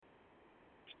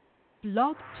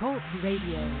Blog Talk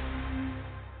Radio.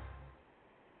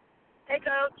 Hey,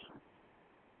 Coach.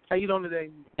 How you doing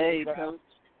today? Hey, Coach.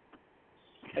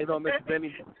 How you doing, Mr. Benny?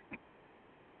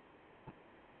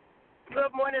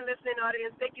 Good morning, listening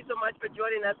audience. Thank you so much for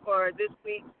joining us for this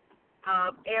week's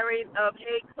airing of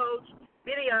Hey, Coach.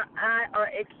 Benny and I are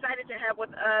excited to have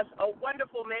with us a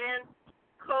wonderful man,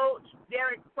 Coach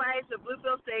Derrick Price of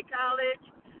Bluefield State College.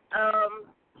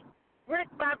 Brick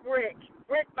by brick.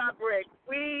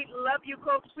 We love you,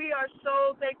 Coach. We are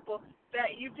so thankful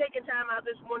that you've taken time out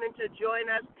this morning to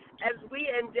join us as we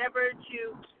endeavor to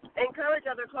encourage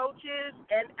other coaches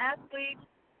and athletes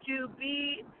to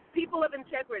be people of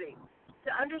integrity,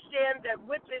 to understand that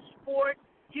with this sport,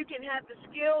 you can have the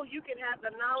skill, you can have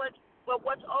the knowledge, but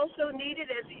what's also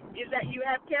needed is that you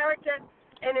have character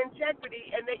and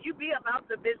integrity and that you be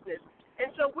about the business.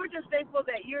 And so we're just thankful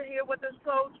that you're here with us,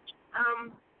 Coach.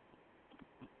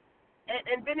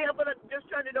 And Benny, I'm going to just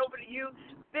turn it over to you.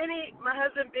 Benny, my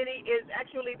husband Benny, is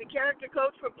actually the character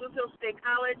coach for Bluefield State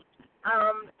College,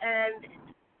 and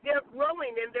they're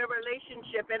growing in their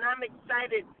relationship, and I'm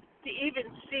excited to even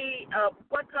see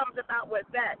what comes about with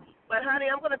that. But,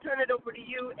 honey, I'm going to turn it over to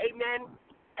you, amen,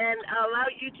 and allow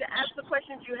you to ask the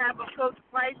questions you have of Coach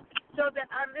Price so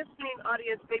that our listening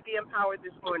audience may be empowered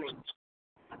this morning.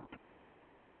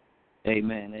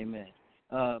 Amen.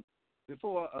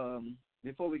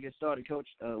 Before we get started, Coach,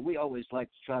 we always like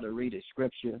to try to read a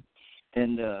scripture.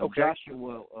 And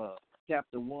Joshua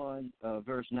chapter 1,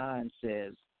 verse 9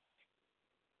 says,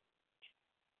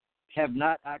 "Have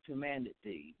not I commanded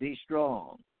thee, be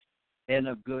strong and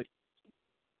of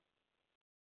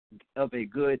a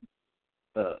good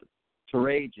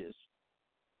courageous.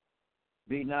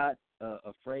 Be not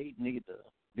afraid, neither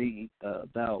be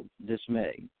thou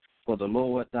dismayed. For the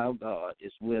Lord thy God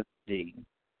is with thee."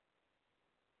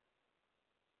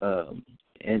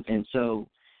 So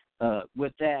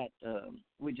with that,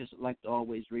 we just like to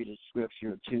always read a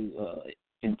scripture to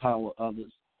empower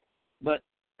others. But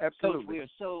Absolutely. Coach, we are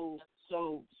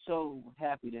so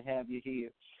happy to have you here.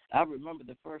 I remember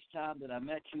the first time that I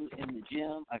met you in the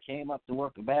gym. I came up to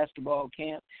work a basketball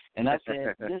camp, and I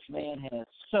said, this man has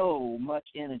so much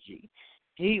energy.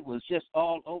 He was just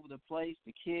all over the place.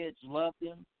 The kids loved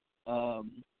him,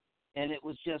 and it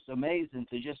was just amazing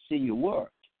to just see you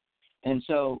work. And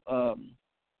so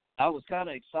I was kind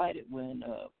of excited when,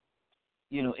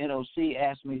 NOC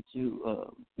asked me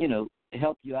to,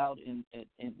 help you out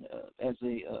as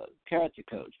a character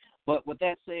coach. But with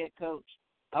that said, Coach,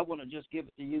 I want to just give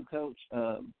it to you, Coach,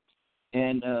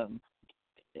 and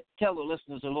tell the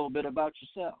listeners a little bit about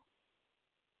yourself.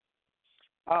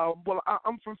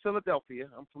 I'm from Philadelphia.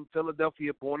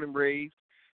 Born and raised.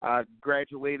 I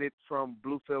graduated from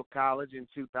Bluefield College in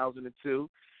 2002.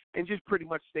 And just pretty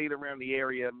much stayed around the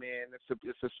area, man.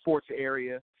 It's a sports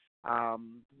area.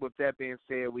 With that being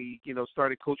said, we,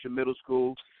 started coaching middle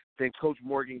school. Then Coach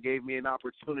Morgan gave me an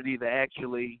opportunity to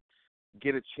actually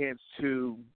get a chance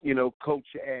to, coach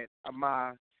at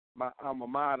my alma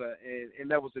mater, and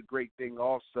that was a great thing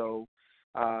also.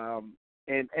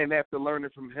 And after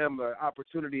learning from him, the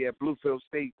opportunity at Bluefield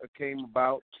State came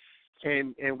about,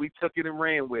 and we took it and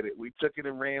ran with it.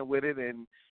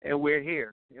 And we're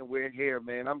here,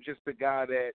 man. I'm just the guy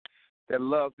that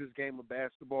loves this game of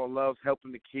basketball, loves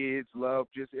helping the kids, loves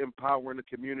just empowering the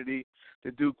community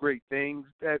to do great things.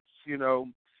 That's,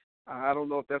 I don't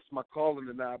know if that's my calling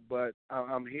or not, but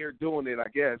I'm here doing it, I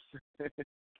guess.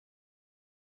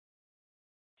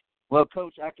 Well,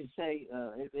 Coach, I can say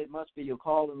it must be your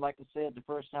calling. Like I said, the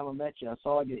first time I met you, I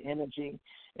saw your energy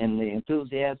and the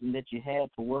enthusiasm that you had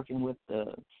for working with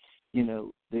the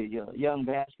young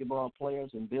basketball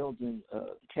players and building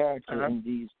character in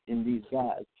these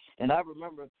guys. And I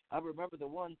remember the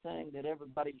one thing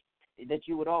that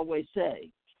you would always say,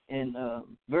 and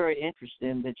very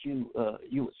interesting that you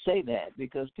would say that,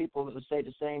 because people would say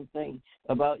the same thing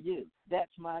about you.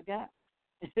 That's my guy.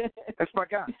 That's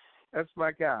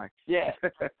my guy. Yeah.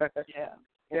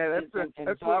 Yeah.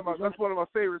 That's one of my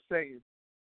favorite sayings.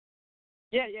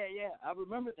 Yeah. I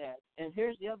remember that. And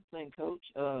here's the other thing, Coach.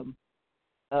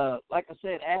 Like I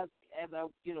said, as I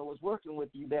was working with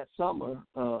you that summer,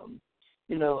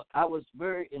 I was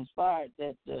very inspired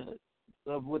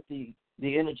with the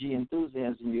energy,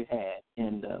 enthusiasm you had.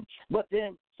 And but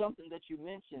then something that you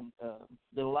mentioned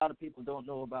that a lot of people don't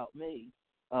know about me.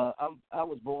 I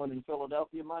was born in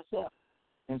Philadelphia myself,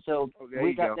 and so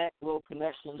we got that little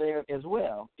connection there as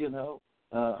well.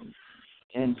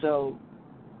 And so.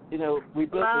 We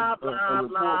built blah,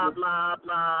 blah.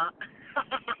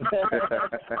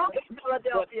 Okay,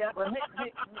 Philadelphia.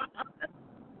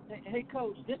 Hey,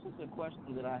 Coach, this is a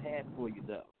question that I had for you,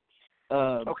 though.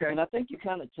 Okay. And I think you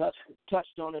kind of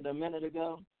touched on it a minute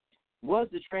ago. Was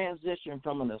the transition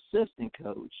from an assistant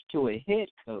coach to a head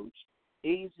coach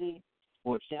easy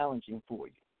or challenging for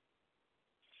you?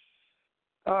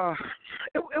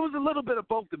 It was a little bit of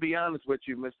both, to be honest with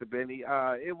you, Mr. Benny.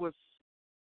 It was.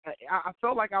 I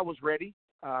felt like I was ready.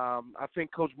 I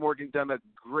think Coach Morgan done a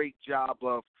great job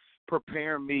of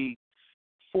preparing me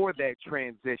for that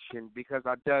transition because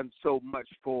I've done so much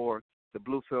for the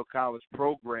Bluefield College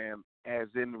program, as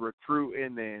in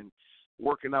recruiting and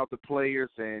working out the players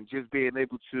and just being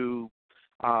able to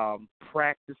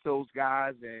practice those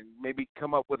guys and maybe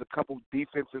come up with a couple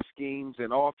defensive schemes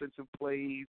and offensive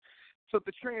plays. So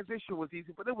the transition was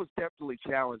easy, but it was definitely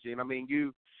challenging. I mean,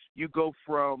 you go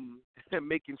from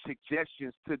making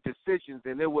suggestions to decisions,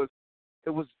 and it was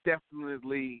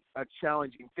definitely a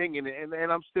challenging thing. And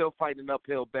I'm still fighting an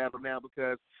uphill battle now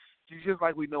because just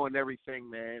like we know in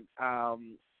everything, man,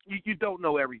 you don't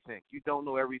know everything. You don't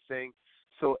know everything.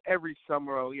 So every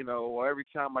summer, or every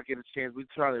time I get a chance, we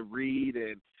try to read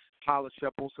and polish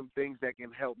up on some things that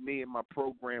can help me and my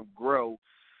program grow.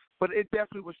 But it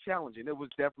definitely was challenging. It was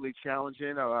definitely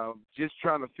challenging. Just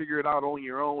trying to figure it out on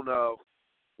your own of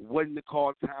when to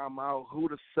call timeout, who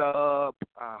to sub,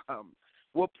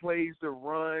 what plays to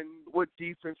run, what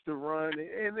defense to run.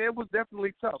 And it was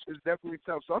definitely tough. It's definitely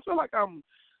tough. So I feel like I'm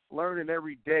learning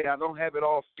every day. I don't have it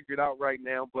all figured out right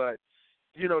now, but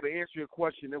to answer your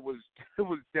question, it was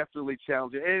definitely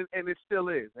challenging, and it still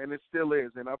is,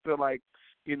 and I feel like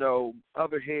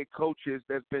other head coaches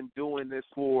that's been doing this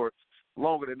for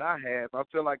longer than I have, I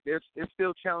feel like it's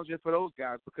still challenging for those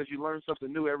guys because you learn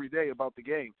something new every day about the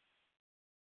game.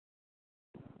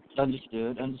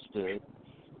 Understood.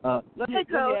 Let me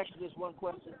ask you this one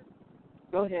question.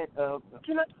 Go ahead.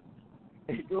 Can I?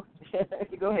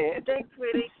 Go ahead. Thanks,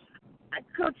 sweetie.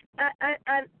 Coach,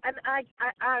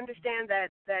 I understand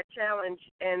that challenge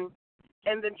and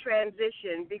the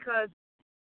transition because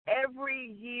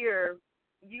every year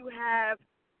you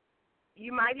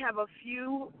might have a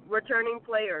few returning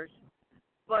players,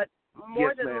 but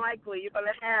more than likely you're going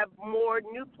to have more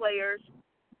new players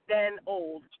than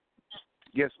old.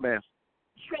 Yes, ma'am.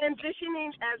 Transitioning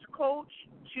as coach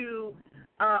to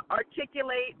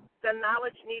articulate the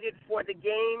knowledge needed for the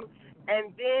game,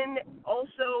 and then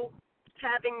also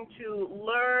having to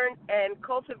learn and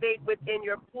cultivate within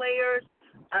your players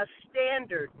a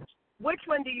standard. Which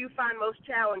one do you find most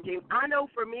challenging? I know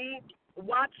for me,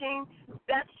 watching,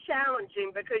 that's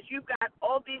challenging because you've got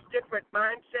all these different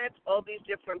mindsets, all these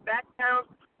different backgrounds,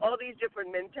 all these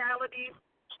different mentalities,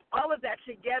 all of that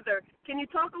together. Can you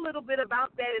talk a little bit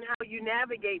about that and how you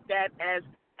navigate that as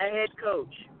a head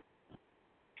coach?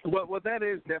 Well, that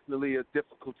is definitely a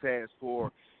difficult task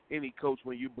for any coach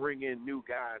when you bring in new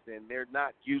guys and they're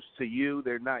not used to you,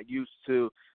 they're not used to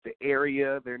the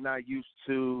area, they're not used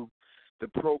to the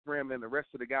program and the rest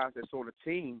of the guys that's on the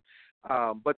team.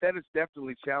 But that is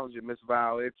definitely challenging, Ms.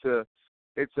 Val. It's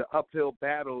an uphill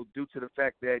battle due to the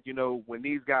fact that, when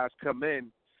these guys come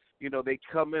in, they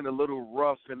come in a little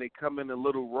rough and they come in a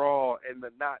little raw and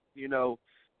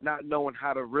not knowing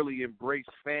how to really embrace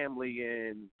family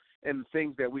and the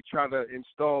things that we try to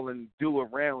install and do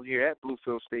around here at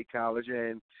Bluefield State College.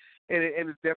 And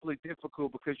it's definitely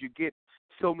difficult because you get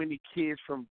so many kids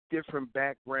from different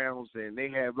backgrounds and they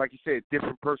have, like you said,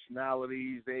 different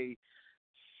personalities.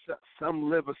 Some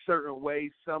live a certain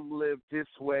way, some live this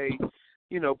way,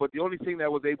 but the only thing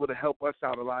that was able to help us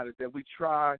out a lot is that we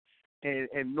try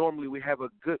and normally we have a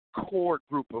good core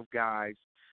group of guys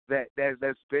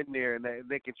that's been there and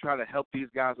they can try to help these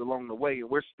guys along the way. And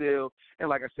we're still, and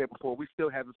like I said before, we still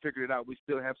haven't figured it out. We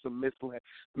still have some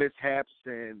mishaps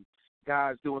and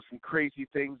guys doing some crazy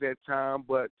things at times,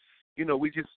 but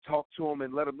we just talk to them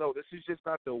and let them know this is just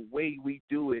not the way we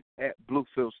do it at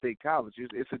Bluefield State College.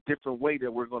 It's a different way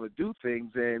that we're going to do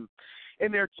things, and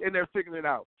they're figuring it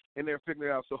out.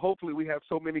 So hopefully we have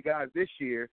so many guys this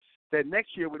year that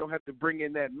next year we don't have to bring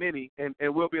in that many, and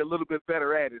we'll be a little bit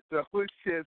better at it. So it's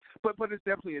just, but it's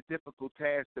definitely a difficult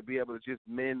task to be able to just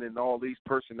mend in all these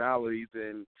personalities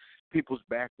and people's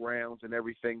backgrounds and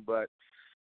everything. But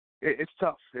it's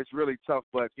tough. It's really tough.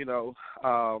 But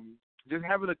just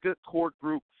having a good core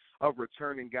group of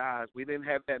returning guys. We didn't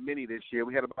have that many this year.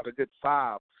 We had about a good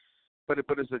 5, but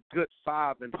it's a good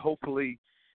 5, and hopefully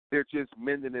they're just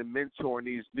mending and mentoring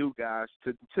these new guys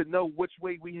to know which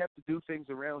way we have to do things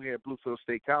around here at Bluefield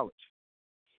State College.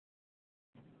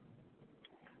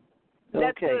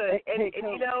 That's okay. good. And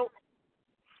Coach.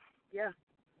 Yeah.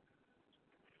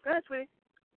 Go ahead, sweetie.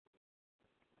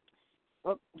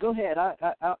 Well, go ahead.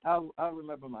 I'll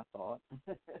remember my thought.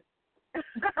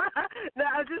 No,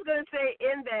 I was just going to say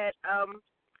in that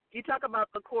you talk about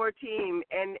the core team,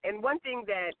 and one thing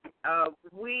that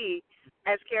we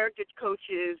as character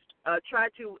coaches try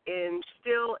to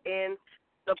instill in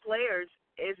the players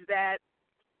is that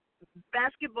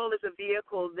basketball is a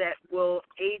vehicle that will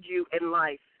aid you in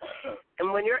life.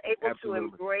 And when you're able to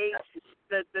embrace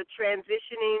the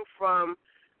transitioning from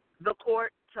the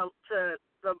court to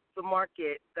the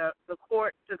market, the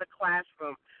court to the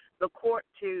classroom, the court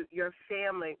to your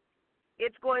family,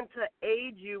 it's going to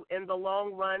aid you in the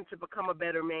long run to become a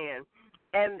better man.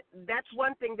 And that's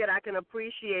one thing that I can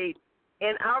appreciate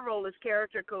in our role as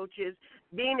character coaches,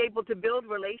 being able to build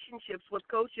relationships with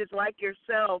coaches like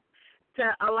yourself to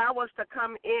allow us to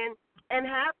come in and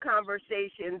have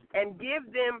conversations and give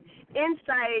them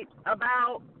insight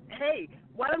about, hey,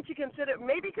 why don't you consider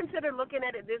looking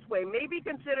at it this way, maybe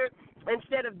consider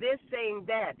instead of this saying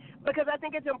that, because I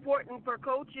think it's important for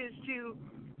coaches to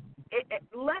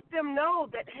let them know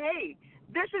that, hey,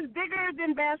 this is bigger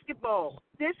than basketball.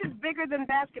 This is bigger than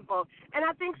basketball. And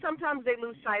I think sometimes they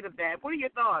lose sight of that. What are your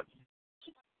thoughts?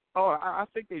 Oh, I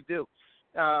think they do.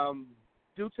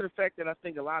 Due to the fact that I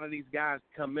think a lot of these guys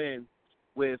come in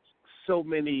with so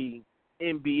many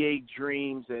NBA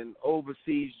dreams and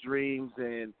overseas dreams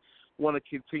and want to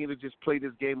continue to just play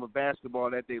this game of basketball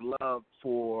that they love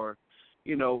for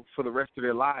the rest of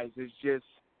their lives. It's just,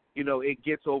 it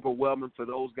gets overwhelming for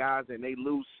those guys, and they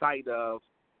lose sight of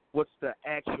what's the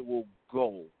actual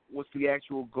goal. What's the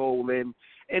actual goal?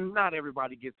 And not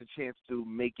everybody gets a chance to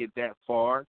make it that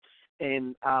far.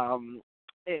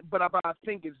 But I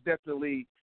think it's definitely,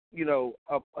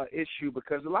 a issue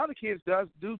because a lot of kids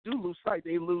do lose sight.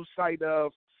 They lose sight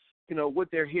of, what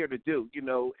they're here to do,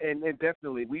 and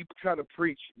definitely we try to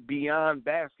preach beyond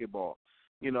basketball.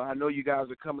 I know you guys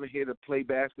are coming here to play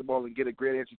basketball and get a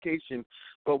great education,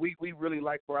 but we really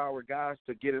like for our guys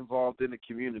to get involved in the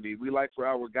community. We like for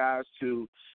our guys to,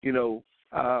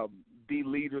 be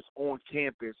leaders on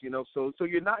campus, So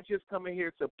you're not just coming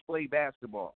here to play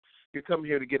basketball. You're coming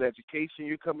here to get education.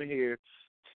 You're coming here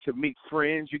to meet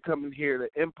friends. You're coming here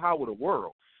to empower the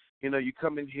world. You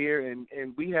come in here,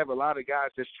 and we have a lot of guys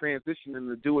that's transitioning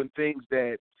to doing things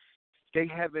that they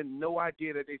haven't no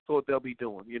idea that they thought they'll be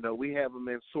doing. We have them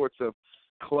in sorts of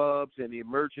clubs and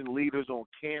emerging leaders on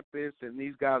campus, and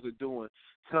these guys are doing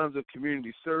tons of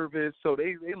community service. So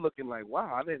they looking like,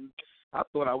 wow, I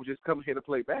thought I was just coming here to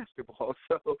play basketball.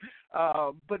 So,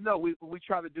 but no, we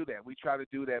try to do that. We try to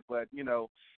do that, but,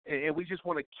 and we just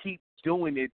want to keep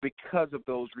doing it because of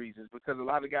those reasons, because a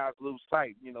lot of guys lose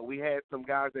sight. We had some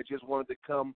guys that just wanted to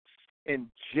come and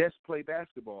just play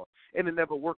basketball, and it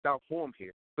never worked out for them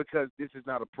here because this is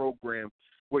not a program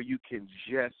where you can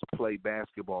just play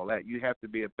basketball at. You have to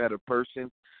be a better person.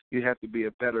 You have to be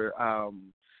a better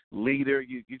leader.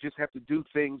 You just have to do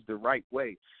things the right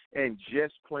way. And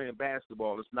just playing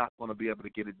basketball is not going to be able to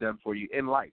get it done for you in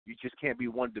life. You just can't be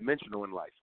one-dimensional in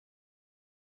life.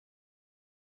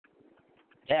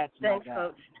 That's Thanks, my guy.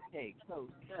 Coach. Hey, Coach.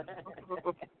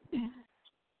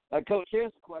 Coach,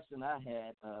 here's the question I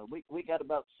had. We got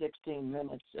about 16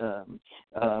 minutes.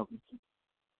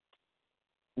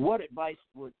 What advice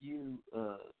would you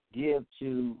give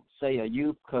to, say, a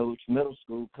youth coach, middle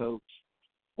school coach,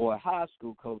 or a high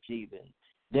school coach even,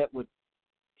 that would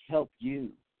help you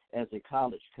as a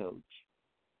college coach?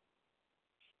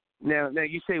 Now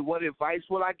you say, what advice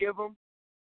will I give them?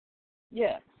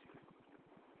 Yes.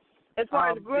 As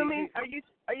far as grooming, are you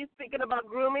thinking about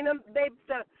grooming them, babe,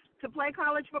 to play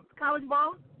college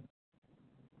ball?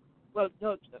 Well,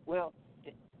 no. Well,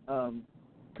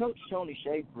 Coach Tony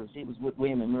Schaefer, he was with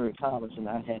William and Mary College, and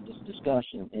I had this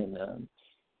discussion, and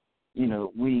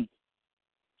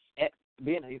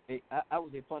I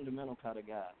was a fundamental kind of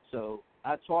guy, so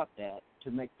I taught that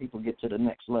to make people get to the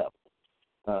next level.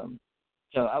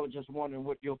 So I was just wondering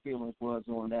what your feelings was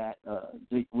on that.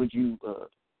 Would you?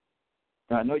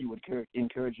 I know you would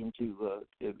encourage them to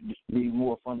be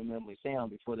more fundamentally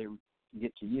sound before they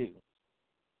get to you.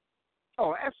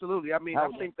 Oh, absolutely. I mean, I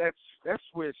think that's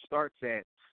where it starts at.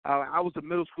 I was a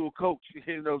middle school coach,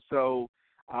 so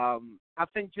I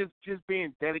think just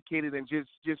being dedicated and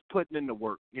just putting in the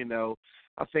work,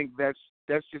 I think that's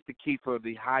just the key for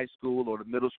the high school or the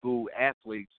middle school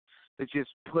athletes, to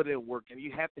just put in work, and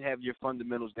you have to have your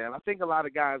fundamentals down. I think a lot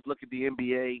of guys look at the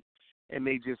NBA and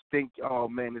they just think, oh,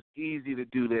 man, it's easy to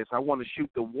do this. I want to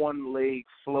shoot the one-leg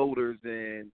floaters,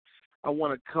 and I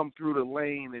want to come through the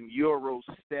lane and Euro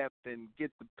step and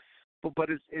get the – but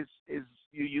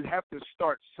you have to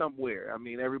start somewhere. I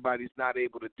mean, everybody's not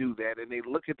able to do that, and they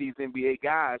look at these NBA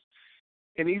guys,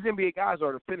 and these NBA guys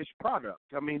are the finished product.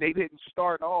 I mean, they didn't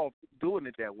start off doing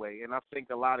it that way, and I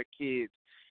think a lot of kids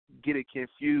get it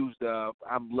confused.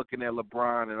 I'm looking at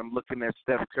LeBron and I'm looking at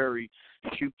Steph Curry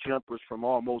shoot jumpers from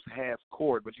almost half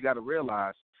court, but you got to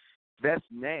realize that's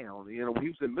now. You know, when he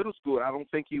was in middle school, I don't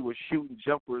think he was shooting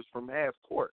jumpers from half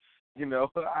court. You know,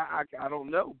 I don't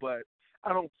know, but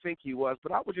I don't think he was.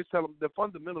 But I would just tell him the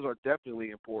fundamentals are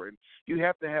definitely important. You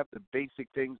have to have the basic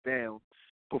things down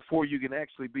before you can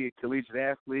actually be a collegiate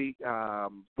athlete.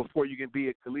 Before you can be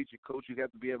a collegiate coach, you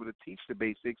have to be able to teach the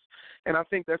basics. And I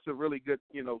think that's a really good,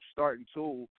 starting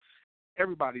tool.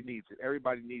 Everybody needs it.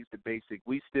 Everybody needs the basic.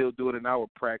 We still do it in our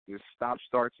practice, stop,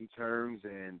 starts, and turns,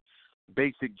 and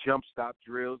basic jump stop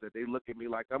drills that they look at me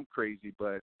like I'm crazy,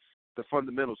 but the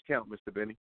fundamentals count, Mr.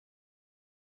 Benny.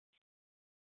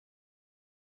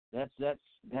 That's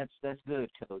good,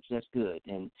 Coach. That's good,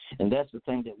 and that's the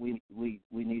thing that we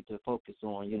need to focus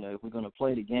on. You know, if we're going to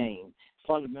play the game,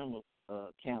 fundamentals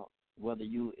count. Whether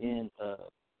you in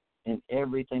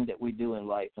everything that we do in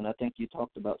life, and I think you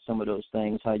talked about some of those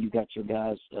things. How you got your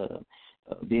guys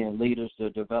being leaders, they're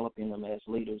developing them as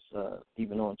leaders,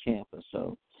 even on campus.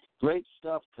 So, great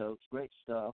stuff, Coach. Great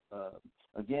stuff.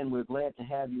 Again, we're glad to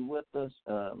have you with us,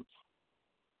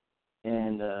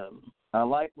 and I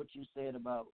like what you said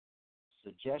about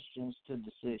suggestions to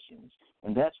decisions,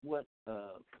 and that's what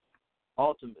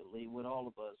ultimately what all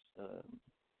of us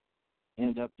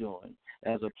end up doing.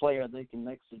 As a player, they can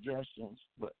make suggestions,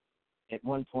 but at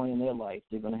one point in their life,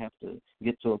 they're going to have to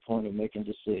get to a point of making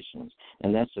decisions,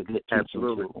 and that's a good teaching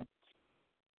tool.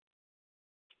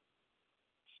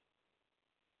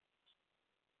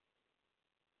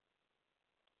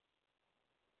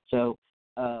 So,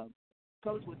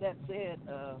 Coach, with that said,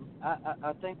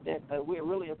 I think that we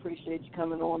really appreciate you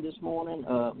coming on this morning.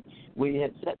 We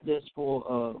had set this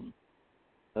for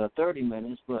 30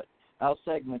 minutes, but our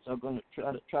segments are going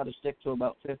to try to stick to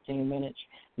about 15 minutes.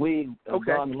 We've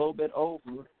gone a little bit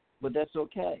over, but that's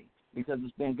okay because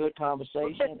it's been good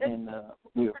conversation, and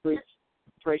we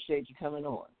appreciate you coming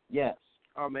on. Yes.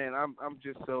 Oh man, I'm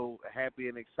just so happy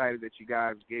and excited that you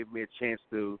guys gave me a chance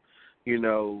to,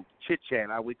 chit chat.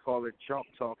 We call it chalk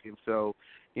talking. So,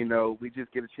 we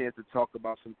just get a chance to talk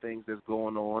about some things that's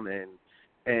going on, and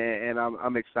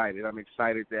I'm excited. I'm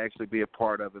excited to actually be a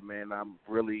part of it, man.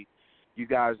 You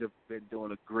guys have been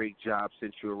doing a great job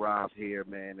since you arrived here,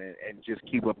 man, and just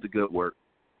keep up the good work.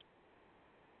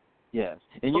 Yes,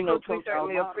 and Coach, Coach, we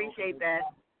certainly appreciate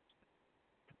that.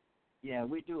 Yeah,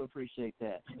 we do appreciate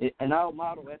that. And our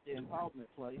motto at the Empowerment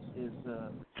Place is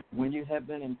when you have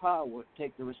been empowered,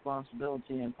 take the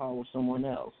responsibility and empower someone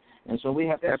else. And so we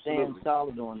have to stand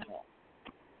solid on that.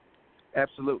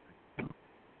 Absolutely.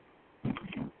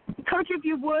 Coach, if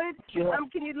you would,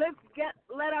 can you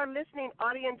let our listening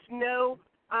audience know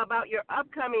about your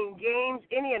upcoming games,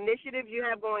 any initiatives you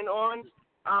have going on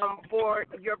for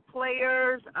your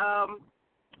players?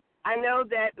 I know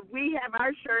that we have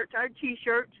our shirts, our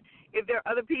T-shirts. If there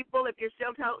are other people, if you're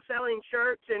still selling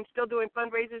shirts and still doing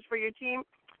fundraisers for your team,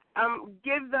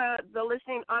 give the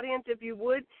listening audience, if you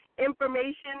would,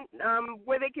 information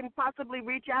where they can possibly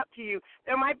reach out to you.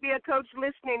 There might be a coach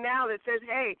listening now that says,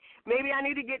 hey, maybe I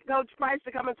need to get Coach Price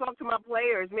to come and talk to my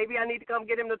players. Maybe I need to come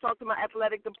get him to talk to my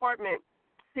athletic department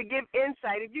to give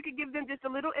insight. If you could give them just a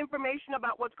little information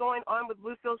about what's going on with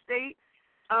Bluefield State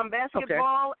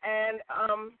basketball, and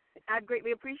I'd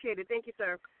greatly appreciate it. Thank you,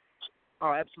 sir.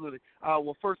 Oh, absolutely.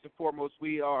 Well, first and foremost,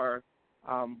 we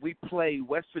play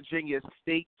West Virginia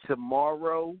State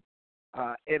tomorrow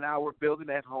in our building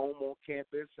at home on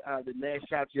campus, the Nash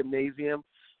Shop Gymnasium.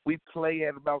 We play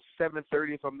at about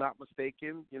 7:30, if I'm not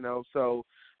mistaken. So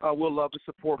we'll love the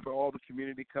support for all the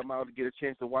community. Come out and get a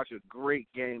chance to watch a great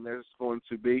game that it's going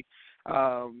to be.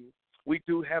 We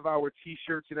do have our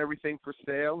T-shirts and everything for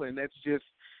sale, and it's just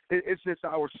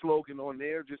our slogan on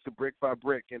there, just a brick by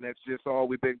brick, and that's just all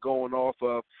we've been going off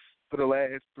of for the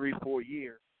last 3-4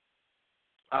 years.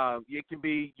 You can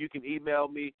email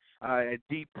me at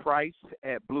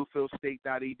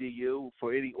dprice@bluefieldState.edu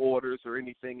for any orders or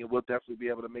anything, and we'll definitely be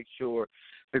able to make sure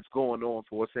it's going on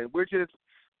for us. And we're just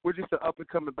an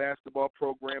up-and-coming basketball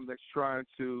program that's trying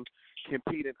to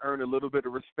compete and earn a little bit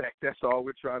of respect. That's all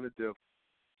we're trying to do.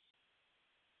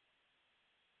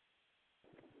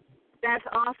 That's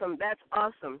awesome. That's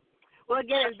awesome. Well,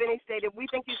 again, as Benny stated, we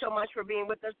thank you so much for being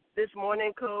with us this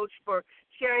morning, Coach, for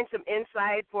sharing some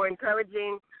insight, for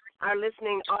encouraging our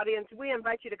listening audience. We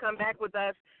invite you to come back with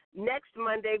us next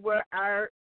Monday, where our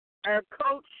guest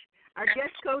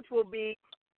coach will be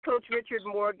Coach Richard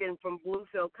Morgan from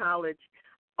Bluefield College,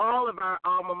 all of our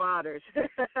alma maters.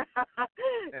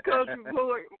 Coach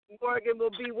Morgan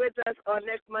will be with us on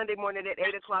next Monday morning at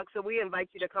 8 o'clock, so we invite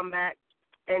you to come back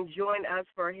and join us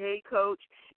for Hey Coach.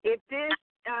 If this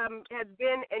has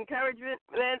been encouragement,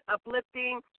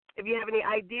 uplifting. If you have any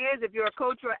ideas, if you're a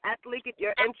coach or athlete, if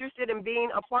you're interested in being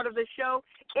a part of the show,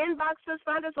 inbox us.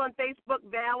 Find us on Facebook,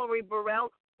 Valerie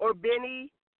Burrell or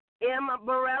Benny M.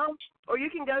 Burrell, or you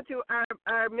can go to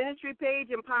our ministry page,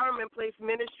 Empowerment Place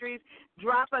Ministries.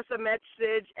 Drop us a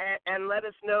message and let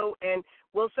us know, and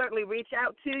we'll certainly reach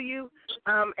out to you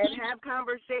and have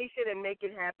conversation and make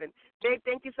it happen. Dave,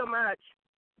 thank you so much.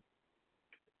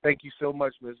 Thank you so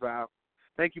much, Ms. Val.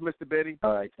 Thank you, Mr. Betty.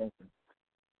 All right, thank you.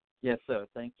 Yes, sir.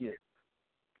 Thank you.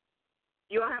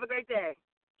 You all have a great day.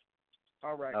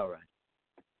 All right. All right.